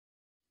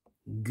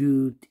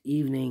Good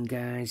evening,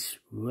 guys.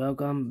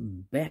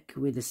 Welcome back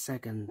with the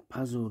second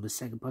puzzle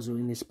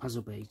in this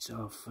puzzle page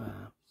of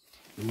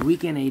the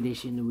weekend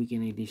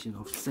edition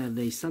of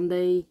Saturday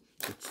Sunday.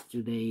 It's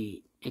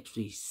today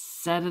actually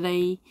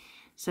Saturday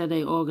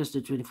August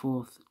the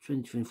 24th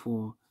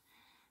 2024,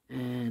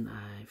 and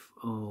I've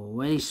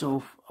already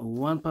solved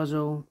one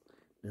puzzle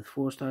with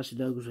 4-star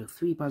Sudoku, so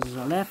 3 puzzles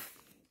are left.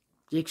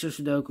 Jigsaw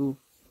Sudoku,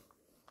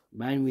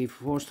 binary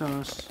for 4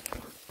 stars.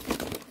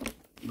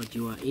 But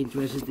you are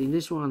interested in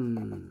this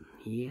one.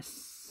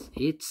 Yes,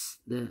 it's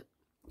the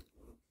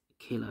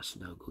Killer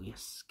Sudoku.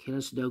 Yes, Killer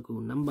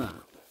Sudoku number.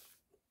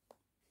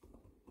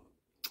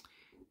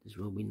 This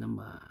will be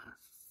number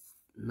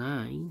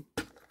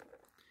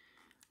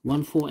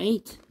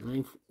 9148.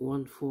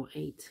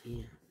 9148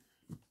 here.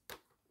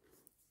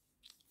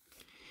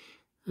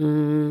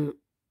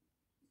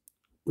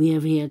 We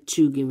have here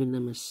 2 given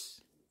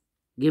numbers.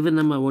 Given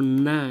number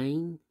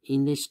 9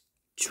 in this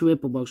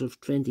triple box of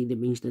 20, that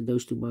means that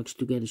those 2 boxes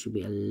together should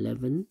be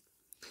 11.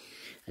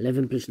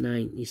 11 plus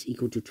 9 is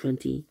equal to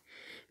 20.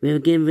 We have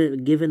a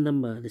given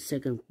number. The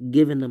second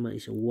given number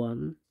is a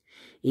 1.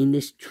 In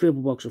this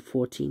triple box of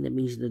 14, that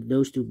means that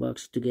those 2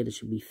 boxes together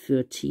should be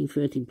 13.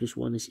 13 plus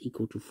 1 is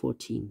equal to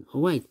 14.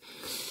 Alright.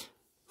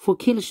 For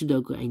Killer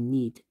Sudoku, I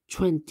need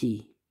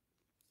 20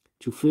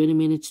 to 30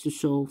 minutes to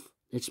solve.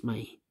 That's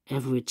my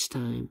average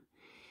time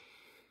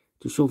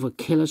to solve a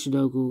Killer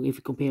Sudoku. If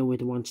you compare with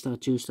the 1-star,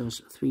 2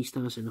 stars, 3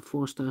 stars, and the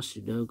 4-star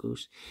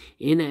Sudokus.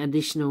 In an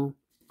additional,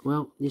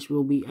 well, this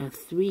will be a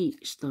 3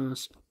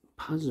 stars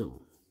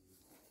puzzle.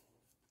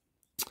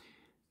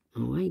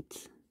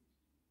 Alright.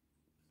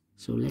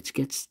 So let's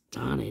get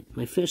started.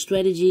 My first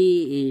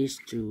strategy is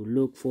to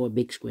look for a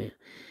big square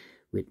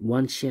with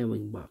 1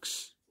 sharing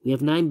box. We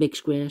have 9 big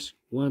squares.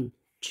 1,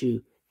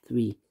 2,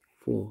 3,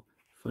 4,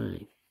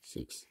 5,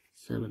 6,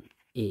 7,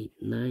 8,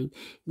 9.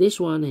 This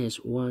one has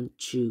 1,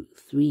 2,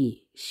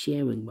 3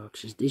 sharing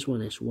boxes. This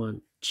one has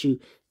 1, 2,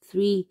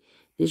 3.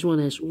 This one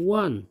has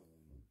 1.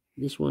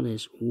 This one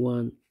has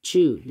 1,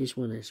 2. This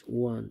one has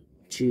 1,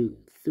 2,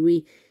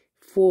 3,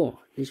 4.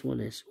 This one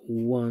has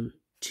 1,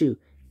 2.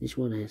 This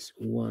one has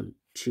 1,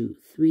 2,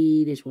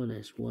 3. This one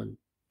has 1,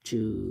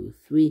 2,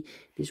 3.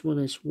 This one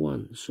has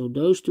 1. So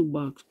those 2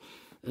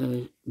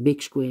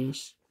 big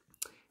squares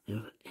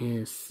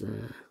have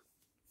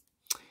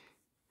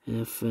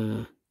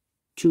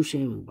 2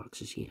 sharing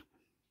boxes here.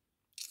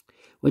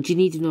 What you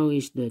need to know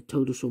is the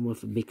total sum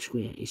of a big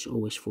square is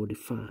always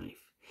 45.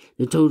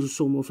 The total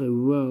sum of a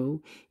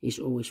row is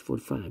always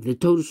 45. The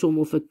total sum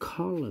of a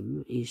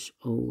column is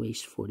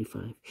always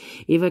 45.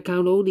 If I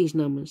count all these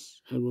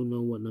numbers, I will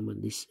know what number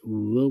this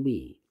will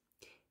be.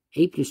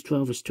 8 plus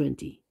 12 is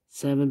 20.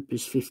 7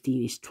 plus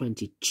 15 is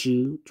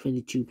 22.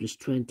 22 plus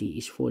 20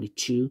 is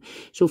 42.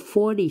 So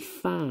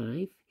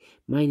 45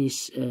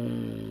 minus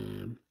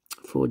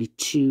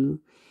 42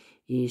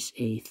 is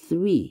a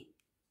 3.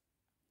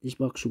 This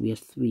box will be a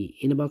 3.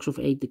 In a box of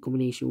 8, the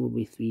combination will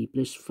be 3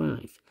 plus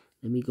 5.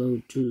 Let me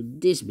go to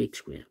this big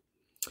square.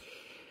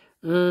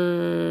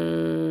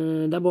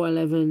 Double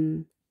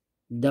 11,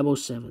 double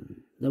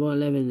 7. Double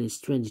 11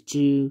 is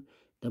 22.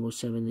 Double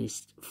 7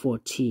 is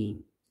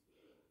 14.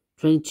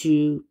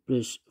 22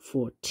 plus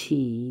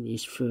 14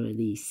 is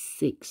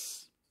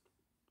 36.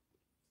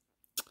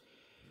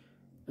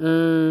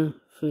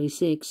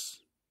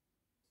 36.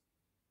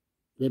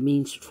 That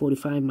means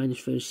 45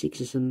 minus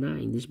 36 is a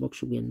 9. This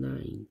box will be a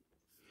 9.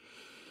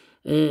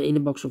 In a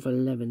box of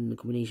 11, the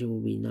combination will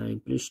be 9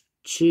 plus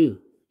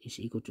 2 is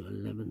equal to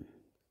 11.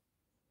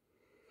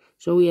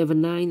 So we have a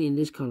 9 in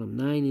this column,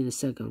 9 in the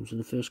second column. So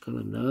the first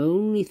column, the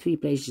only 3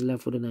 places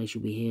left for the 9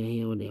 should be here,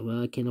 here, or there.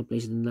 Well, I cannot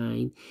place the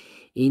 9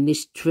 in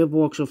this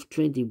triple box of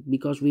 20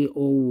 because we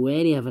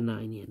already have a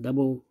 9 here.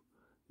 Double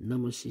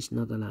numbers is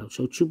not allowed.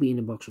 So it should be in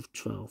the box of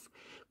 12.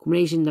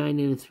 Combination 9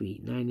 and a 3.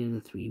 9 and a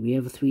 3. We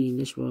have a 3 in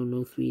this row,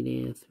 no 3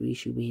 there. 3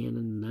 should be here, and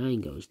a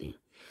 9 goes there.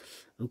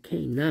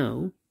 Okay,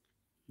 now,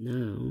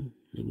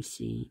 let me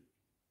see.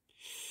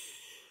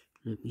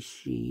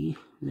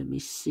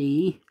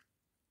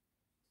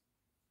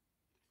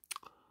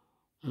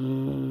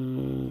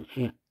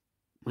 Yeah.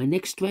 My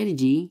next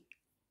strategy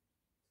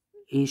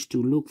is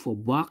to look for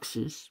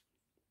boxes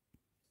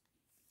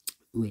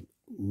with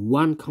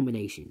 1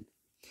 combination.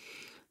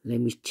 Let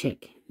me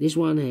check. This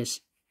one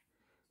has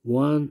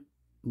 1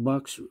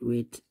 box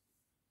with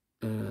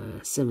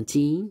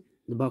 17.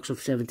 The box of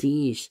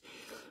 17 is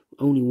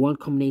only 1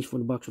 combination for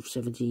the box of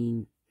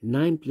 17.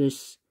 9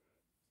 plus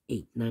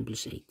 8. 9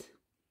 plus 8.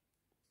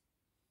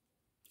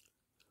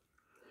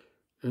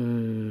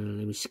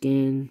 Let me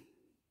scan.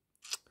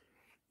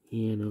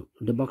 Here, no.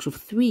 The box of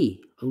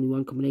 3. Only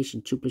 1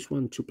 combination. 2 plus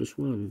 1. 2 plus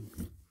 1.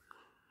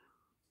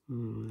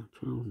 12,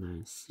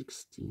 9,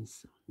 16,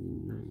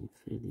 17, 9,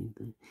 13,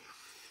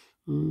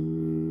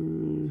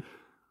 13.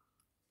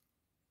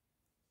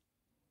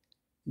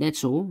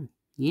 That's all.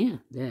 Yeah,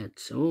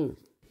 that's all.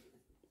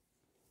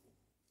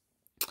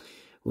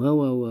 Well.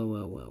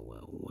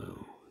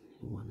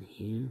 One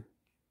here.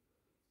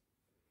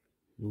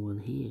 One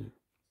here.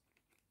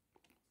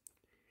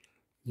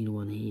 Need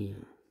one here.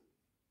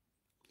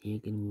 Here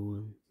can be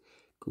 1.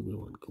 Could be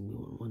 1. Could be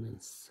 1. 1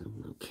 and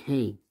 7.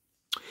 Okay.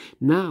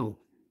 Now,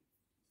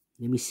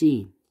 let me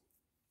see.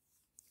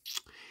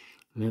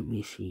 Let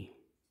me see.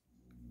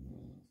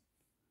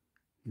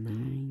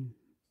 9.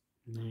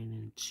 9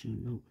 and 2.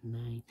 No,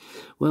 9.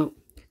 Well,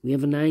 we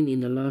have a 9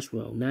 in the last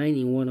row. 9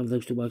 in one of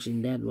those two boxes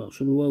in that row.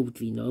 So the row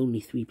between the only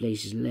 3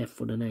 places left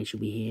for the 9 should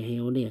be here,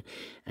 here, or there.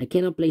 I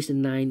cannot place the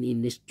 9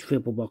 in this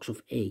triple box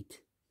of 8.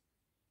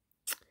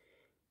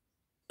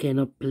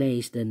 Cannot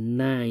place the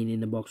 9 in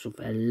the box of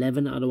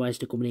 11, otherwise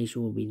the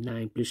combination will be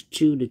 9 plus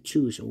 2. The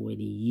 2 is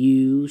already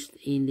used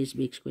in this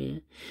big square.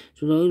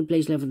 So the only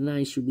place left for the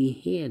 9 should be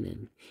here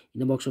then. In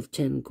the box of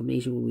 10,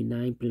 combination will be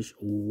 9 plus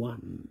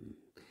 1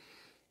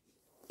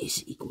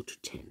 is equal to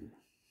 10.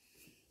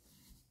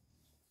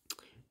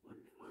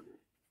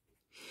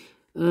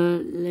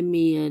 1. Let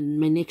me,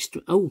 my next,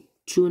 2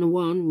 and a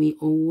 1, we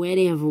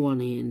already have a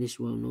 1 here in this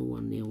row, no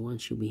 1 there. 1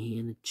 should be here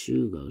and the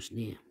 2 goes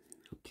there.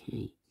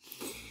 Okay.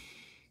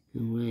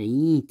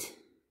 Right.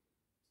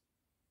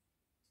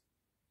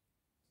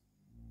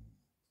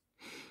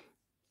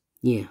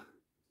 Yeah.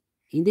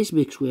 In this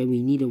big square,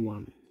 we need a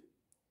 1.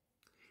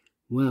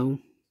 Well,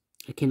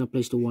 I cannot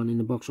place the 1 in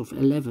the box of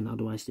 11,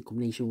 otherwise the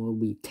combination will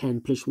be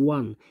 10 plus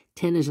 1.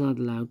 10 is not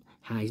allowed.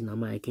 Highest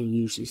number I can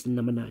use is the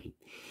number 9.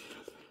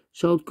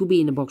 So it could be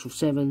in the box of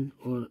 7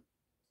 or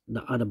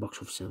the other box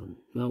of 7.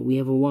 Well, we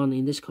have a 1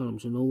 in this column,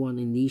 so no 1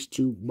 in these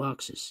 2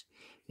 boxes.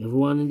 We have a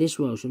 1 in this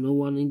row, so no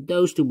 1 in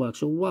those 2 boxes.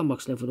 So 1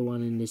 box left for the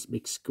 1 in this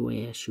big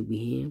square should be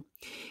here.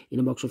 In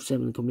the box of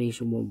 7, the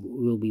combination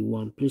will be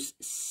 1 plus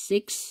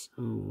 6.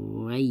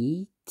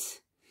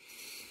 Alright.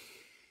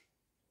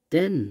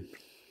 Then,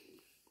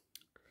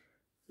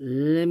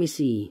 let me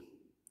see.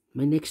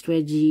 My next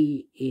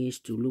strategy is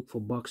to look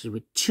for boxes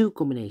with 2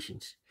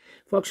 combinations.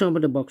 For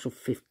example, the box of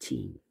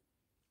 15.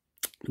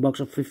 The box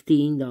of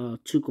 15, there are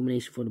 2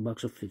 combinations for the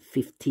box of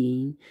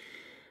 15.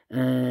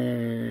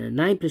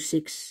 9 plus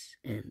 6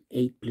 and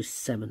 8 plus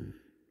 7.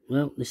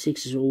 Well, the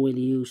 6 is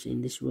already used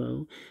in this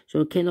row.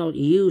 So I cannot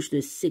use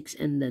the 6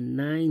 and the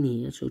 9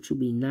 here. So it should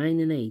be 9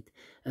 and 8.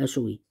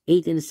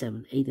 8 and a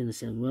 7. 8 and a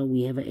 7. Well,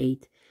 we have an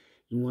 8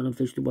 in one of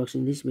those 2 boxes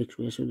in this big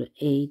square. So the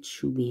 8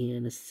 should be here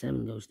and the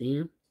 7 goes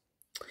there.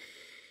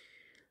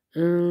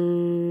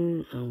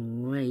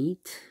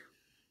 Alright.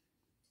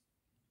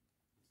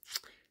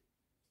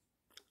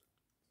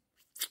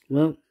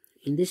 Well,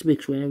 in this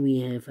big square we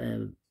have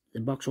the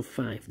box of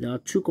 5. There are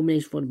 2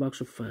 combinations for the box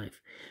of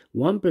 5.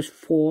 1 plus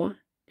 4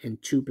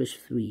 and 2 plus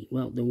 3.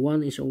 Well, the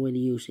 1 is already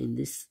used in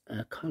this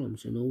column,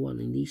 so no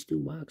 1 in these 2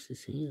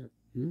 boxes here.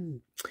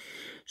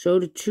 So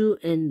the 2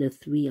 and the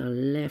 3 are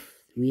left.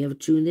 We have a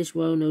 2 in this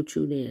row, no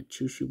 2 there.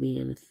 2 should be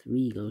here and the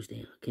 3 goes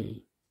there.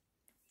 Okay.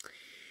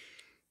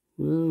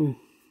 Well,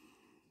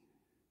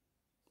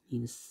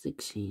 need a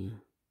 6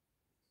 here.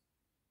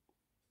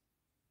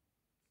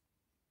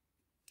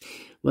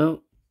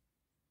 Well,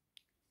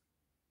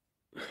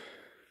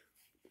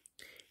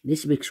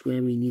 this big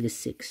square we need a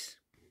 6.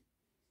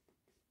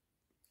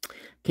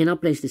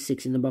 Cannot place the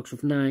 6 in the box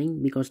of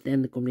 9 because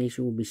then the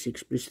combination will be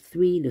 6 plus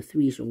 3. The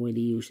 3 is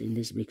already used in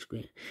this big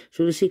square.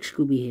 So the 6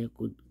 could be here,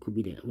 could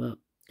be there. Well,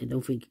 I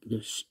don't think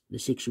the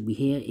 6 should be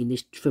here in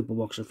this triple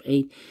box of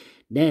 8.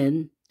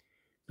 Then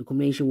the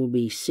combination will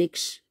be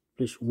 6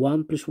 plus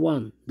 1 plus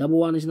 1. Double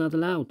 1 is not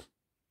allowed.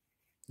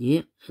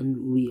 Yeah, and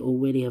we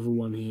already have a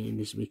 1 here in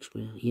this big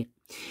square. Yeah.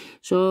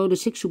 So the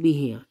 6 should be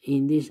here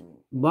in this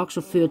box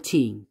of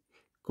 13.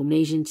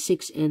 Combination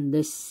 6 and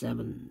the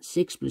 7.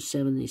 6 plus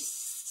 7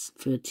 is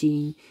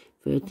 13.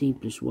 13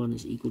 plus 1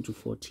 is equal to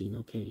 14.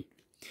 Okay.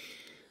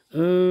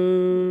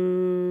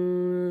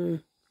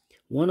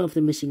 One of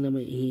the missing number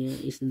here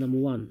is the number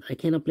 1. I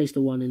cannot place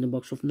the 1 in the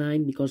box of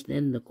 9 because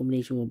then the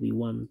combination will be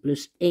 1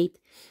 plus 8.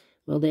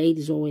 Well, the 8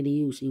 is already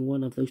used in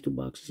one of those 2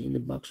 boxes in the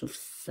box of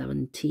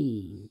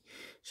 17.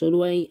 So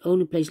the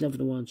only place left for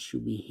the 1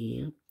 should be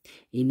here.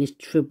 In this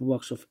triple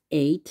box of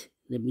 8,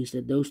 that means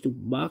that those 2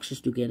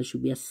 boxes together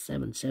should be a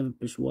 7. 7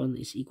 plus 1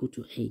 is equal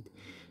to 8.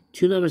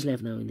 2 numbers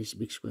left now in this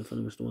big square. For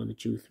numbers 1 and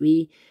 2,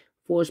 3.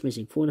 4 is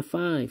missing. 4 and a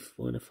 5.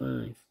 4 and a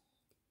 5.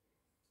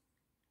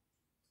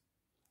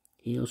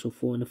 Here also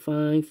 4 and a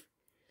 5.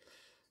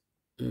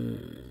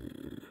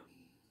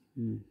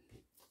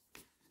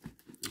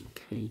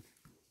 Okay.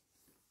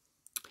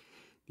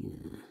 Yeah.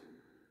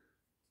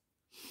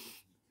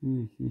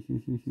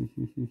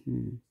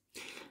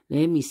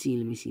 Let me see.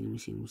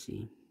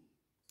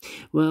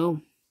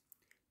 Well,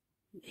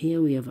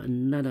 here we have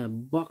another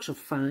box of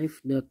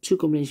 5. There are 2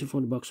 combinations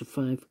for the box of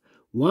 5.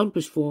 1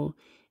 plus 4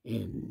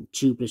 and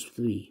 2 plus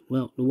 3.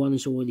 Well, the 1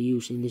 is already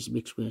used in this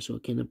big square, so I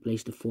cannot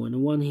place the 4 and the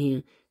 1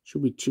 here.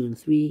 Should be 2 and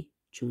 3.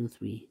 2 and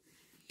 3.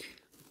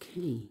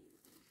 Okay.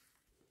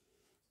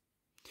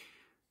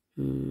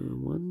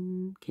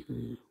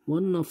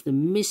 One of the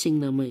missing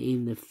number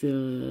in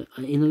the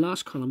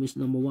last column is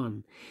number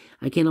 1.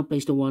 I cannot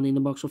place the 1 in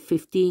the box of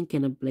 15.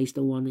 Cannot place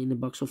the 1 in the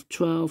box of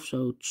 12.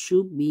 So it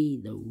should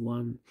be the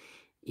 1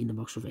 in the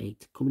box of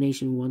 8.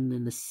 Combination 1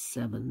 and the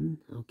 7.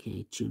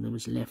 Okay, 2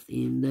 numbers left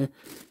in the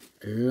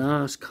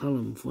last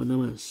column for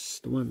numbers.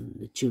 The 1,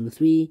 the 2 and the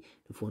 3,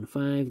 the 4 and the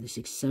 5, the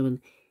 6,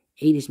 7,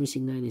 8 is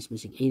missing, 9 is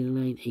missing, 8 and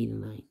 9, 8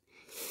 and 9.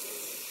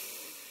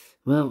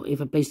 Well, if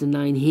I place the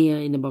 9 here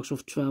in the box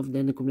of 12,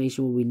 then the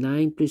combination will be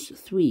 9 plus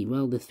 3.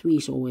 Well, the 3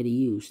 is already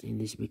used in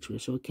this big square,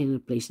 so I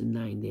cannot place the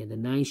 9 there. The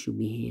 9 should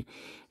be here,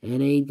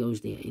 and 8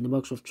 goes there. In the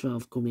box of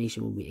 12,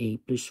 combination will be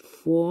 8 plus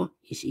 4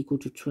 is equal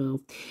to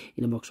 12.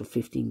 In the box of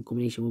 15,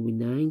 combination will be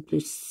 9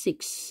 plus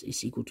 6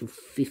 is equal to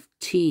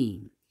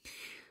 15.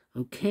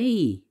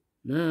 Okay,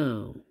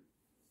 now,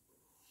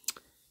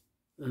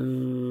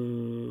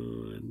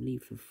 I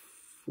believe the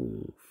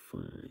 4,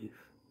 5.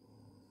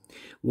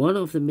 One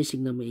of the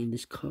missing number in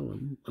this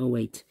column. Oh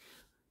wait,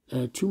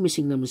 2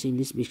 missing numbers in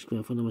this big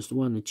square for numbers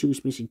 1 and 2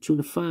 is missing. 2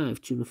 and a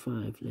 5, 2 and a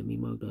 5. Let me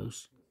mark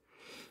those.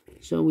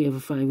 So we have a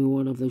 5 in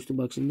one of those 2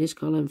 boxes in this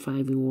column,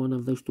 5 in one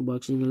of those 2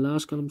 boxes in the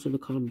last column. So the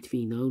column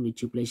between only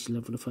 2 places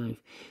left for the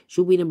 5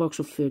 should be in a box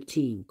of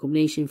 13.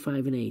 Combination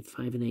 5 and 8,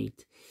 5 and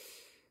 8.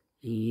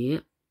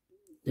 Yeah,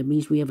 that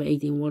means we have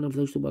 8 in one of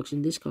those 2 boxes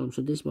in this column.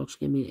 So this box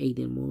can be 8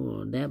 and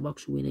more. That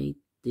box will win 8.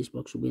 This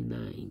box will win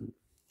 9.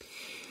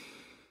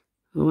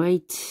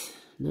 Alright,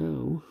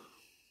 now.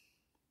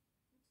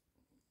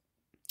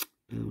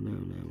 No.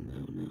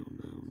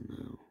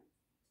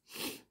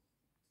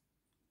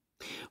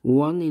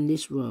 1 in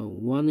this row,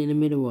 1 in the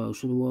middle row,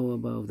 so the row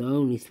above. The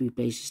only 3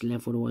 places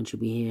left for the 1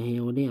 should be here,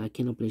 here, or there. I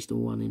cannot place the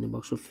 1 in the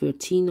box of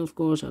 13, of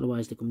course,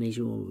 otherwise the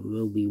combination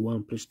will be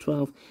 1 plus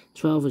 12.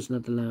 12 is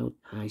not allowed.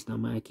 Highest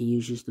number I can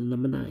use is the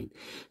number 9.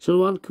 So the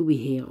 1 could be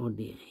here or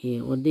there.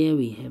 Here or there,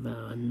 we have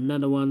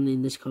another 1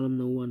 in this column,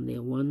 no 1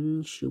 there.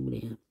 1 should be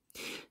there.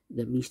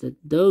 That means that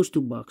those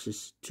 2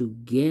 boxes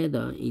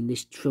together in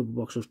this triple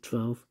box of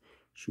 12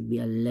 should be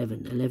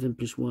 11. 11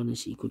 plus 1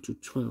 is equal to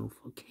 12.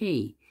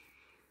 Okay.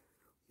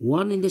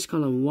 1 in this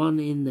column, 1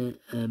 in the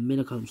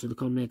middle column. So the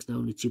column next, the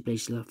only 2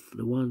 places left.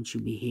 The 1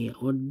 should be here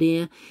or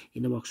there.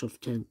 In the box of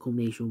 10,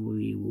 combination will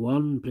be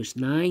 1 plus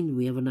 9.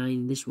 We have a 9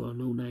 in this row.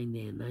 No 9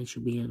 there. 9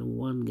 should be here. And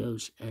 1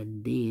 goes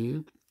and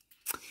there.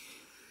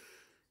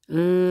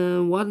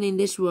 1 in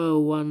this row,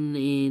 1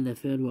 in the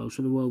third row.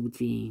 So the row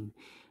between.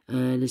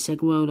 The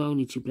second row, the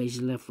only 2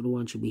 places left for the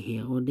 1 should be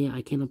here or there.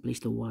 I cannot place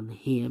the 1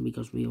 here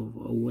because we have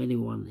already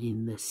 1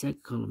 in the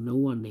second column. No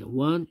 1 there.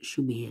 1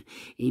 should be here.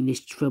 In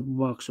this triple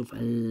box of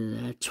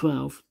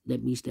 12,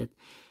 that means that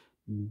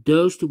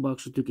those 2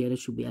 boxes together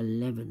should be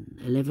 11.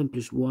 11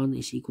 plus 1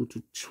 is equal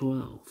to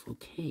 12.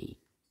 Okay.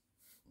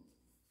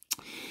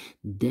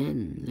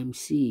 Then, let me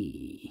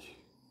see.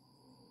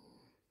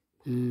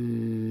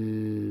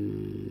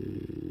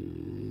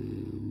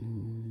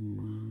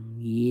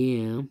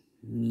 Yeah.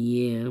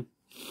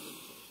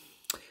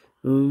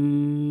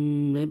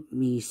 Let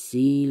me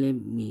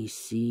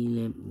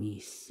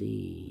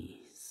see.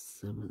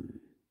 7.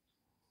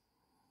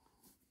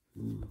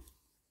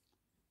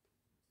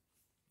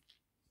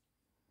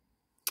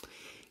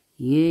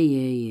 Yeah.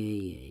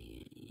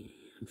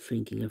 I'm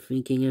thinking. The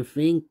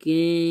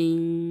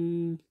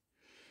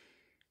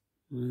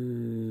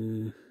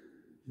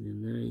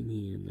 9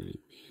 here, 9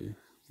 there.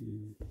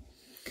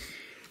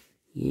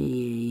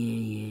 Yeah.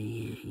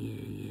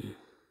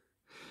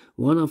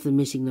 One of the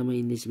missing number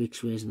in this big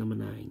square is number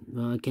 9.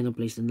 Well, I cannot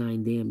place the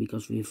 9 there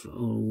because we've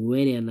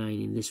already a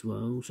 9 in this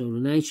row. So the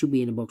 9 should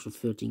be in the box of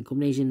 13.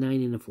 Combination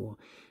 9 and a 4.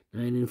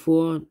 9 and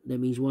 4, that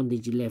means 1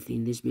 digit left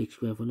in this big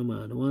square for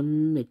number. The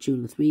 1, the 2,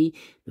 and the 3,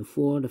 the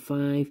 4, the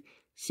 5.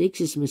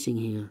 6 is missing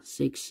here.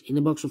 6 in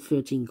the box of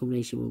 13.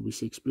 Combination will be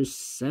 6 plus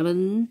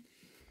 7.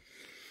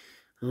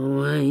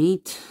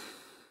 Alright.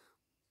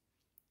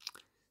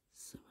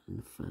 7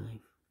 and 5.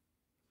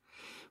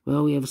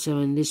 Well, we have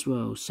 7 in this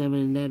row, 7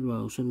 in that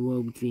row, so the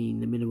row between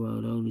the middle row,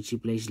 the only 2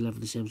 places left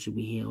for the 7 should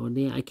be here or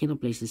there. I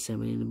cannot place the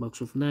 7 in the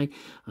box of 9,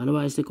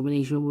 otherwise the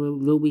combination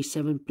will be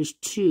 7 plus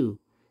 2.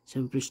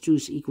 7 plus 2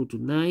 is equal to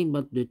 9,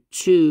 but the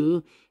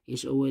 2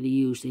 is already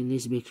used in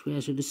this big square,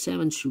 so the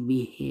 7 should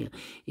be here.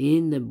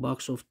 In the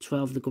box of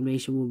 12, the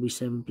combination will be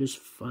 7 plus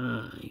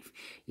 5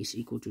 is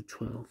equal to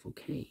 12,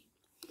 okay.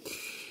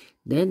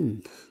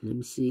 Then, let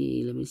me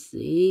see. 6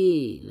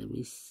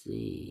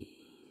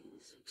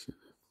 and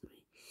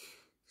 3,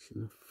 6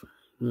 and 5.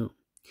 No.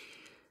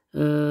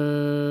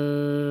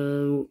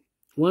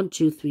 1,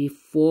 2, 3,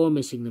 4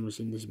 missing numbers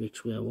in this big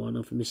square. One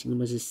of the missing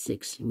numbers is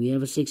 6. We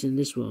have a 6 in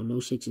this row, no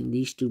 6 in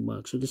these 2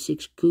 boxes. So the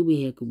 6 could be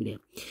here, could be there.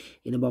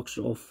 In a box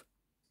of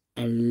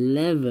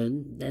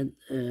 11, then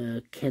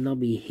cannot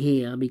be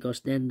here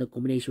because then the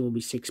combination will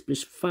be 6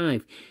 plus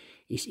 5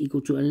 is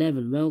equal to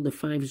 11. Well, the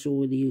 5 is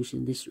already used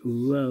in this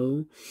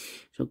row,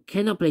 so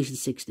cannot place the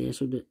 6 there.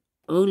 So the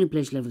only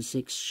place left for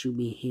 6 should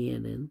be here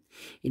then.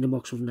 In the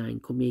box of 9,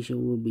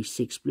 combination will be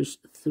 6 plus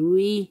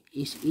 3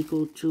 is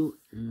equal to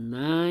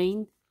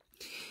 9.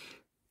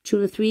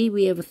 2 and 3,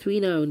 we have a 3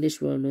 now in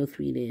this row, no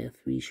 3 there.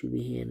 3 should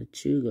be here, and the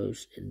 2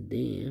 goes in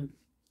there.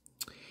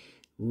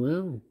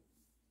 Well.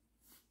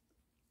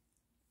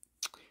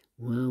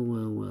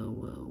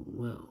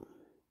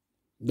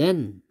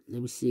 Then,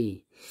 let me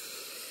see.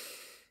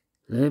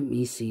 Let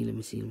me see.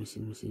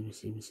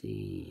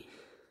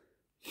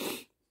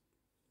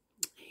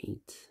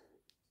 8.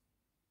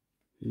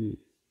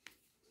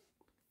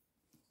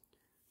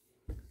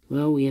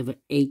 Well, we have an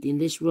 8 in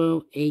this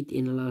row, 8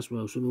 in the last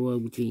row. So the row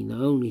between the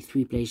only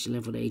 3 places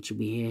left for the 8 should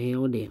be here,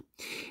 or there.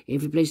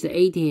 If we place the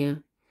 8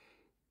 here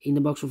in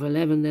the box of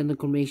 11, then the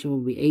combination will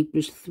be 8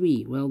 plus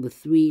 3. Well, the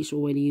 3 is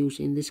already used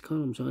in this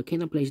column, so I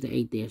cannot place the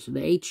 8 there. So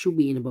the 8 should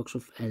be in the box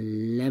of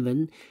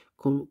 11.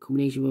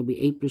 Combination will be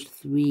 8 plus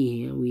 3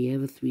 here. We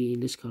have a 3 in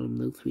this column,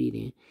 no 3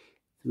 there.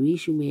 3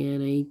 should be here,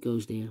 and 8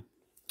 goes there.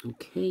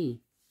 Okay.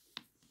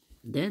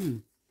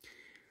 Then...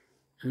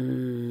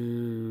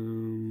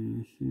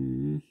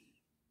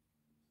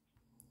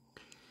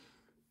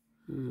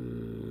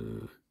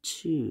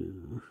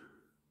 2.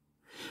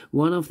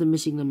 One of the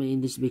missing number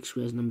in this big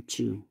square is number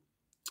 2.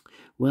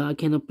 Well, I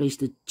cannot place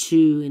the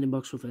 2 in the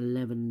box of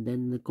 11.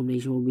 Then the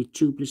combination will be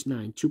 2 plus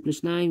 9. 2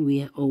 plus 9, we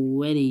have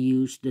already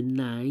used the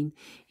 9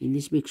 in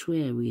this big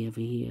square. We have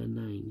here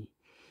 9.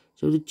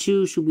 So the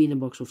 2 should be in the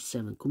box of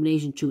 7.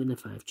 Combination 2 and a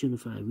 5. 2 and a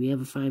 5. We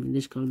have a 5 in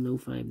this column, no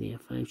 5 there.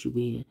 5 should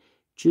be here.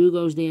 2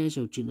 goes there,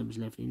 so 2 numbers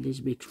left in this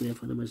big square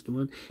for numbers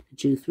 1,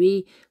 2,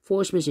 3.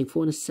 4 is missing,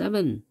 4 and a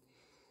 7.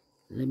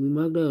 Let me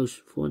mark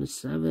those. 4 and a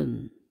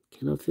 7.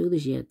 Cannot fill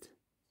this yet.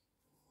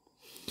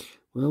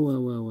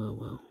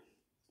 Well.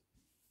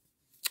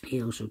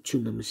 Here also 2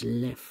 numbers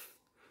left.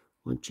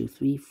 1, 2,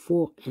 3,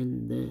 4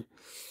 and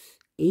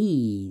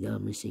 8 are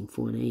missing.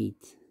 4 and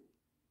 8.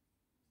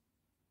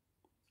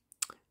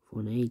 4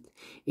 and 8.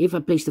 If I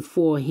place the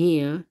 4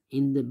 here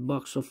in the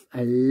box of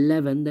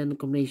 11, then the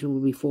combination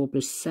will be 4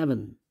 plus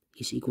 7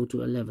 is equal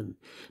to 11.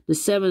 The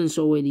 7 is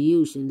already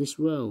used in this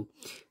row,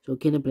 so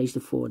can I place the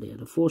 4 there?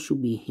 The 4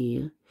 should be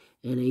here,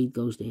 and 8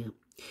 goes there.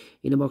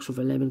 In the box of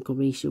 11,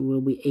 combination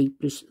will be 8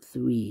 plus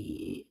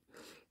 3.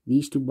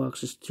 These two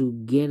boxes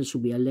together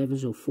should be 11,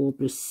 so 4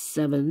 plus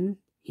 7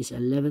 is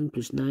 11,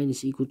 plus 9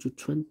 is equal to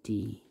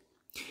 20.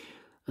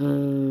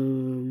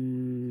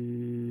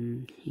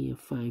 Here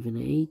 5 and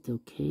 8,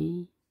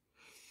 okay.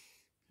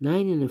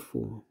 9 and a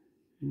 4.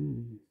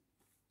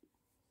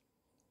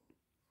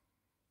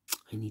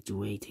 I need to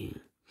wait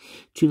here.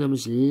 2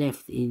 numbers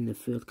left in the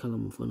third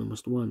column for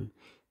numbers 1.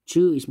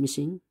 2 is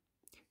missing.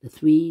 The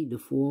 3, the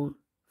 4,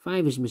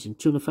 5 is missing.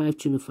 2 and a 5,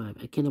 2 and a 5.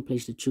 I cannot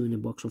place the 2 in the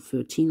box of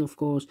 13, of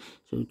course.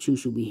 So 2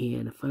 should be here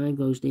and the 5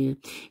 goes there.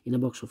 In the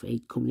box of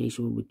 8,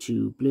 combination will be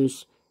 2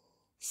 plus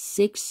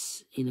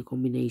 6 in a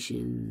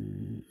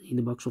combination in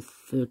the box of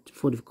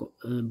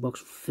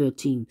box of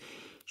 13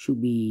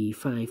 should be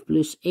 5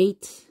 plus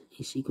 8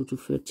 is equal to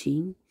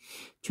 13.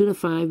 2 and a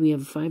 5, we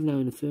have a 5 now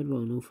in the third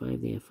row, no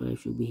 5 there, 5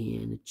 should be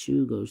here, and the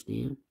 2 goes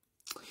there.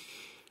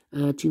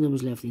 2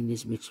 numbers left in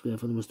this big square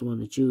for numbers 1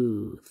 and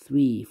 2,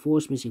 3, 4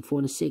 is missing, 4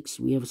 and a 6,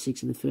 we have a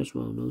 6 in the first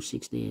row, no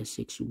 6 there,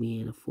 6 should be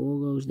here, and the 4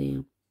 goes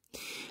there.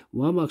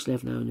 1 box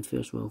left now in the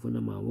first row for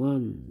number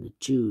 1, the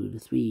 2, the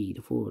 3,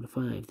 the 4, the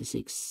 5, the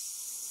 6,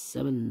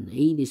 7,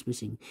 8 is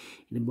missing.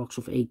 In the box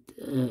of 8,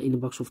 in the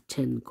box of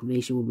 10,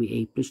 combination will be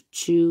 8 plus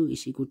 2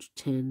 is equal to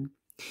 10.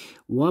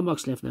 1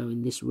 box left now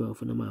in this row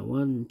for number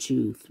 1,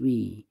 2,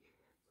 3,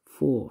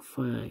 4,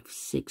 5,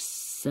 6,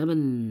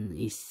 7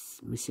 is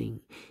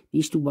missing.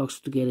 These two boxes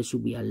together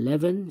should be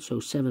 11.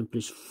 So 7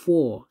 plus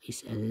 4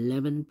 is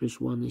 11 plus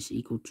 1 is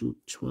equal to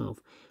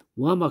 12.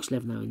 1 box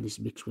left now in this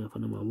big square for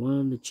number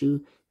 1, the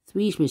 2,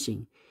 3 is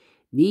missing.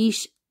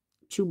 These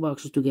two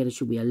boxes together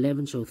should be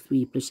 11. So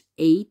 3 plus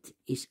 8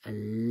 is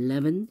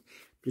 11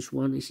 plus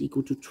 1 is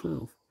equal to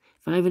 12.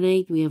 5 and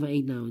 8, we have an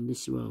 8 now in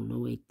this row.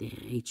 No 8 there.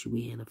 8 should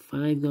be here. And a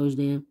 5 goes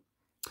there.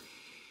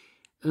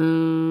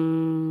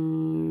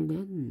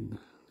 Then,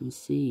 let's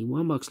see.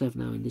 1 box left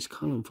now in this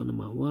column for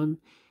number 1.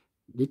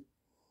 The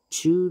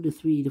 2, the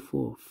 3, the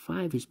 4.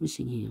 5 is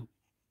missing here.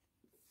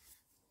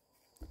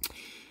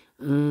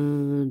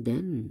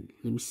 Then,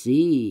 let me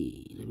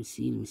see.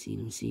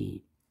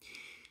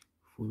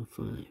 4 to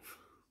 5.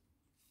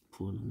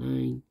 4 to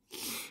 9.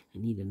 I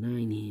need a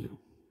 9 here.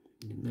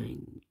 The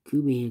 9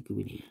 could be here, could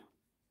be there.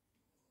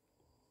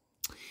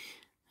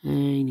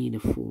 I need a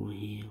 4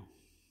 here.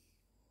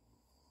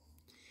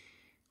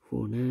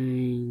 4,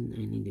 9.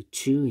 I need a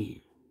 2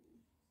 here.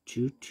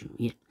 2, 2.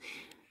 Yeah.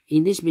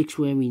 In this big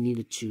square, we need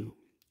a 2.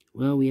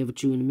 Well, we have a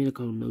 2 in the middle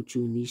column, no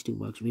 2 in these two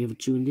boxes. We have a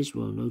 2 in this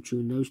row, no 2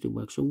 in those two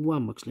boxes. So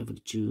 1 box left for the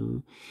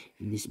 2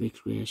 in this big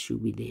square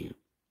should be there.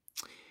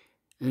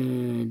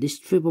 This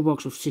triple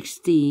box of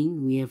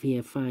 16, we have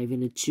here 5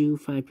 and a 2.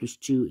 5 plus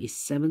 2 is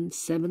 7.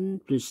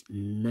 7 plus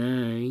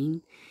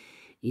 9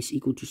 is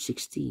equal to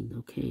 16.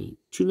 Okay.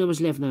 2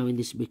 numbers left now in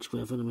this big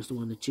square for numbers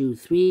 1, the 2,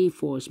 3.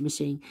 4 is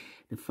missing.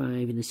 The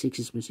 5 and the 6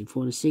 is missing.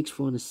 4 and a 6.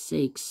 4 and a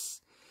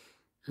 6.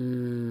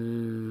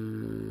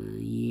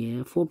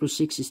 Yeah. 4 plus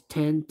 6 is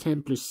 10.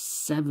 10 plus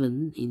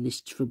 7 in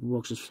this triple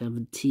box of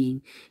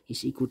 17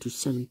 is equal to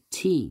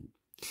 17.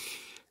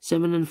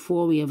 7 and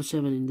 4, we have a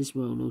 7 in this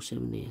row, no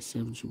 7 there.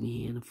 7 should be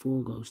here, and the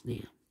 4 goes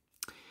there.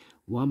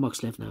 1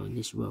 box left now in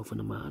this row for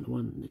number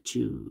 1, the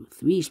 2,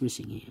 3 is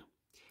missing here.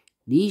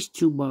 These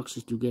two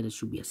boxes together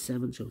should be a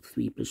 7, so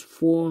 3 plus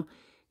 4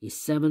 is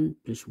 7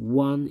 plus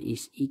 1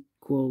 is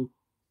equal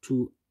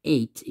to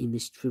 8 in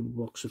this triple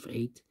box of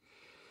 8.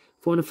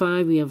 4 and a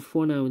 5, we have a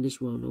 4 now in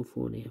this row, no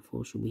 4 there,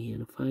 4 should be here,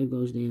 the 5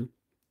 goes there.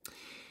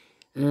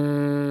 4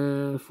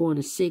 and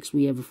a 6,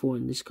 we have a 4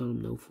 in this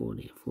column, no 4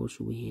 there, 4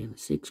 should be here, the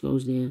 6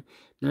 goes there.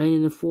 9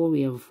 and a 4,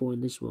 we have a 4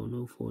 in this row,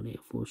 no 4 there,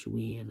 4 should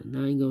be here, the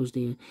 9 goes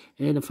there.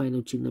 And the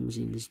final 2 numbers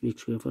in this big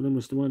square, 4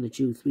 numbers, the 1, the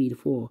 2, 3, the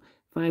 4.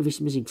 5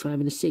 is missing, 5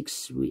 and a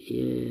 6,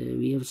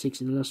 we have a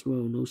 6 in the last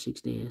row, no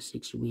 6 there,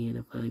 6 should be here,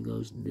 the 5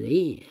 goes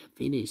there,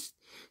 finished.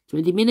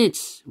 20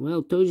 minutes,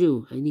 well, told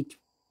you, I need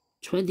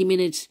 20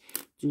 minutes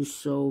to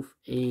solve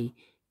a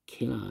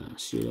Killer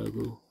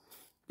Sudoku.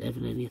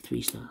 Definitely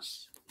 3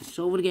 stars. We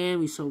solve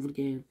it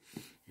again,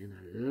 and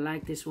I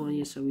like this one,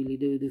 yes I really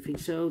do think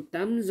so.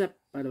 Thumbs up,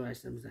 otherwise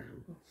thumbs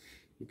down.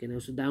 You can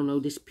also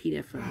download this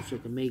PDF file so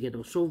you can make it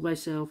or solve by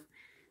yourself.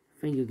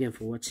 Thank you again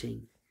for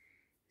watching.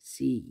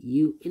 See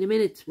you in a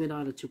minute with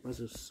other 2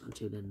 puzzles.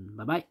 Until then,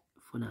 bye bye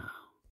for now.